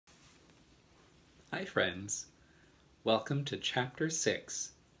Hi friends, welcome to Chapter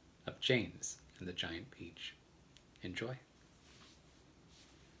 6 of James and the Giant Peach. Enjoy.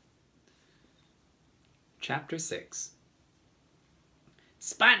 Chapter 6.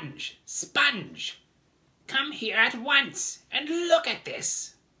 Sponge! Sponge! Come here at once and look at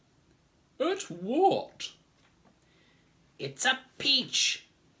this! At what? It's a peach!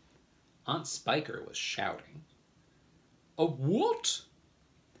 Aunt Spiker was shouting. A what?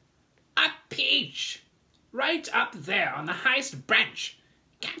 A peach! Right up there on the highest branch.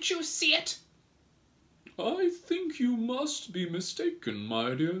 Can't you see it? I think you must be mistaken,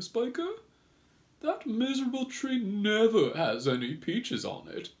 my dear Spiker. That miserable tree never has any peaches on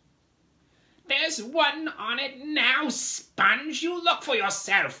it. There's one on it now, Sponge! You look for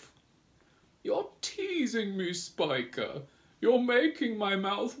yourself! You're teasing me, Spiker. You're making my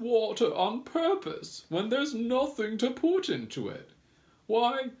mouth water on purpose when there's nothing to put into it.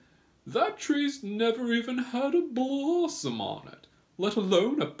 Why, that tree's never even had a blossom on it, let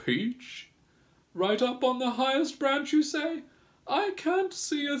alone a peach. Right up on the highest branch, you say? I can't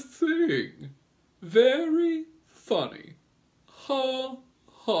see a thing. Very funny. Ha,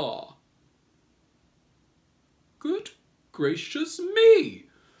 ha. Good gracious me!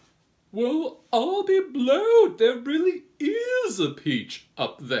 Well, I'll be blowed, there really is a peach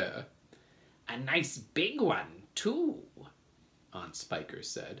up there. A nice big one, too, Aunt Spiker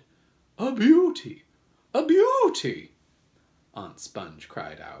said. A beauty! A beauty! Aunt Sponge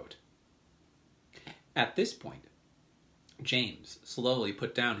cried out. At this point, James slowly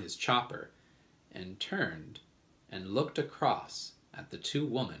put down his chopper and turned and looked across at the two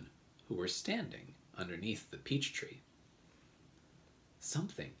women who were standing underneath the peach tree.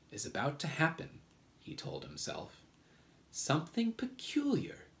 Something is about to happen, he told himself. Something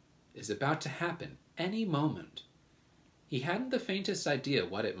peculiar is about to happen any moment. He hadn't the faintest idea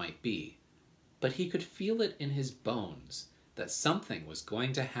what it might be, but he could feel it in his bones that something was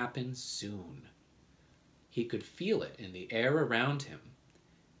going to happen soon. He could feel it in the air around him,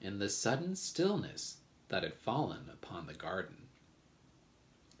 in the sudden stillness that had fallen upon the garden.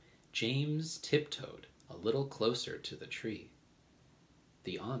 James tiptoed a little closer to the tree.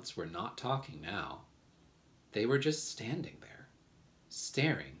 The aunts were not talking now. They were just standing there,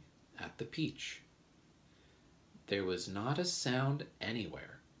 staring at the peach. There was not a sound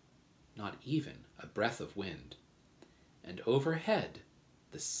anywhere, not even a breath of wind, and overhead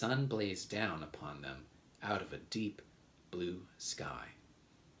the sun blazed down upon them out of a deep blue sky.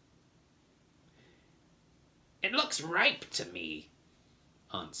 It looks ripe to me,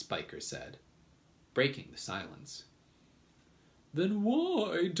 Aunt Spiker said, breaking the silence. Then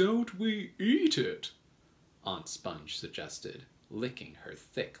why don't we eat it? Aunt Sponge suggested, licking her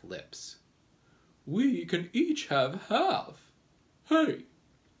thick lips. We can each have half. Hey,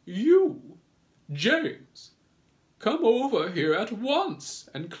 you, James, come over here at once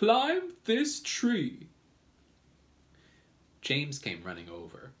and climb this tree. James came running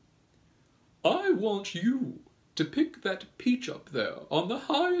over. I want you to pick that peach up there on the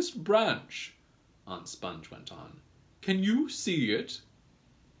highest branch, Aunt Sponge went on. Can you see it?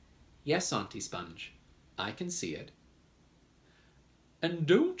 Yes, Auntie Sponge, I can see it. And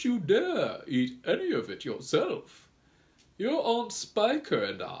don't you dare eat any of it yourself. Your Aunt Spiker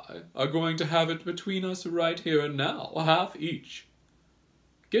and I are going to have it between us right here and now, half each.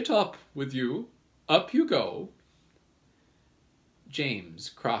 Get up with you. Up you go. James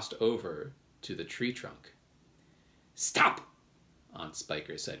crossed over to the tree trunk. Stop! Aunt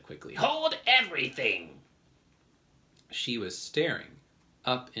Spiker said quickly. Hold everything! She was staring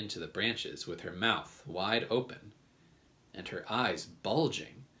up into the branches with her mouth wide open and her eyes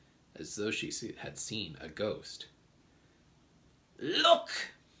bulging as though she had seen a ghost. Look,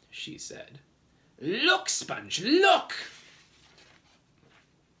 she said. Look, Sponge, look!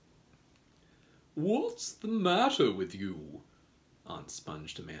 What's the matter with you? Aunt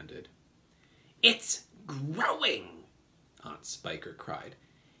Sponge demanded. It's growing, Aunt Spiker cried.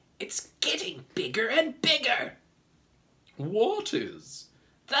 It's getting bigger and bigger. What is?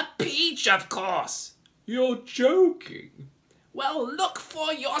 The peach, of course. You're joking. Well, look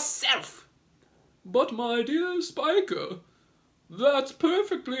for yourself. But my dear Spiker, that's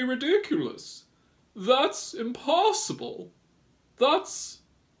perfectly ridiculous. That's impossible. That's...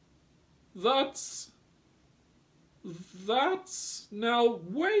 Now,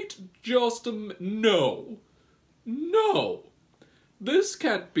 wait just a minute. No. No. This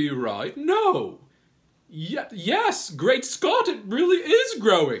can't be right. No. Yes, great Scott, it really is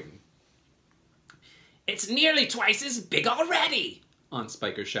growing. It's nearly twice as big already, Aunt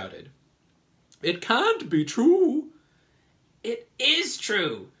Spiker shouted. It can't be true. It is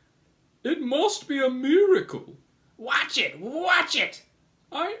true. It must be a miracle. Watch it! Watch it!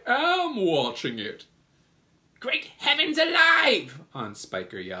 I am watching it. Great heavens alive! Aunt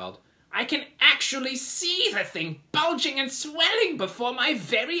Spiker yelled. I can actually see the thing bulging and swelling before my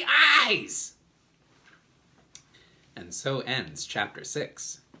very eyes! And so ends chapter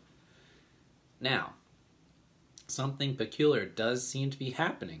 6. Now, something peculiar does seem to be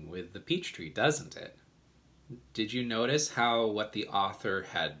happening with the peach tree, doesn't it? Did you notice how what the author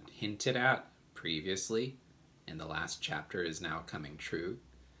had hinted at previously in the last chapter is now coming true?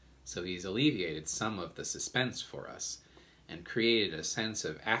 So he's alleviated some of the suspense for us and created a sense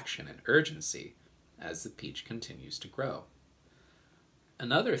of action and urgency as the peach continues to grow.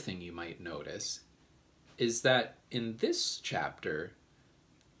 Another thing you might notice is that in this chapter,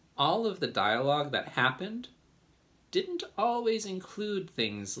 all of the dialogue that happened didn't always include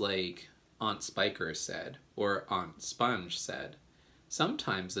things like Aunt Spiker said or Aunt Sponge said.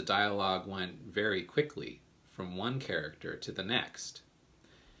 Sometimes the dialogue went very quickly from one character to the next.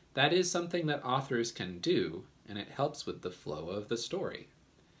 That is something that authors can do, and it helps with the flow of the story.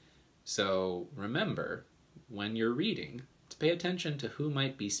 So remember, when you're reading, to pay attention to who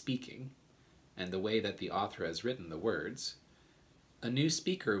might be speaking and the way that the author has written the words. A new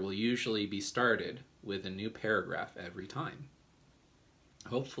speaker will usually be started with a new paragraph every time.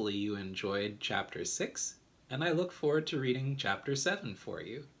 Hopefully you enjoyed chapter 6, and I look forward to reading chapter 7 for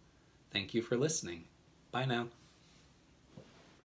you. Thank you for listening. Bye now.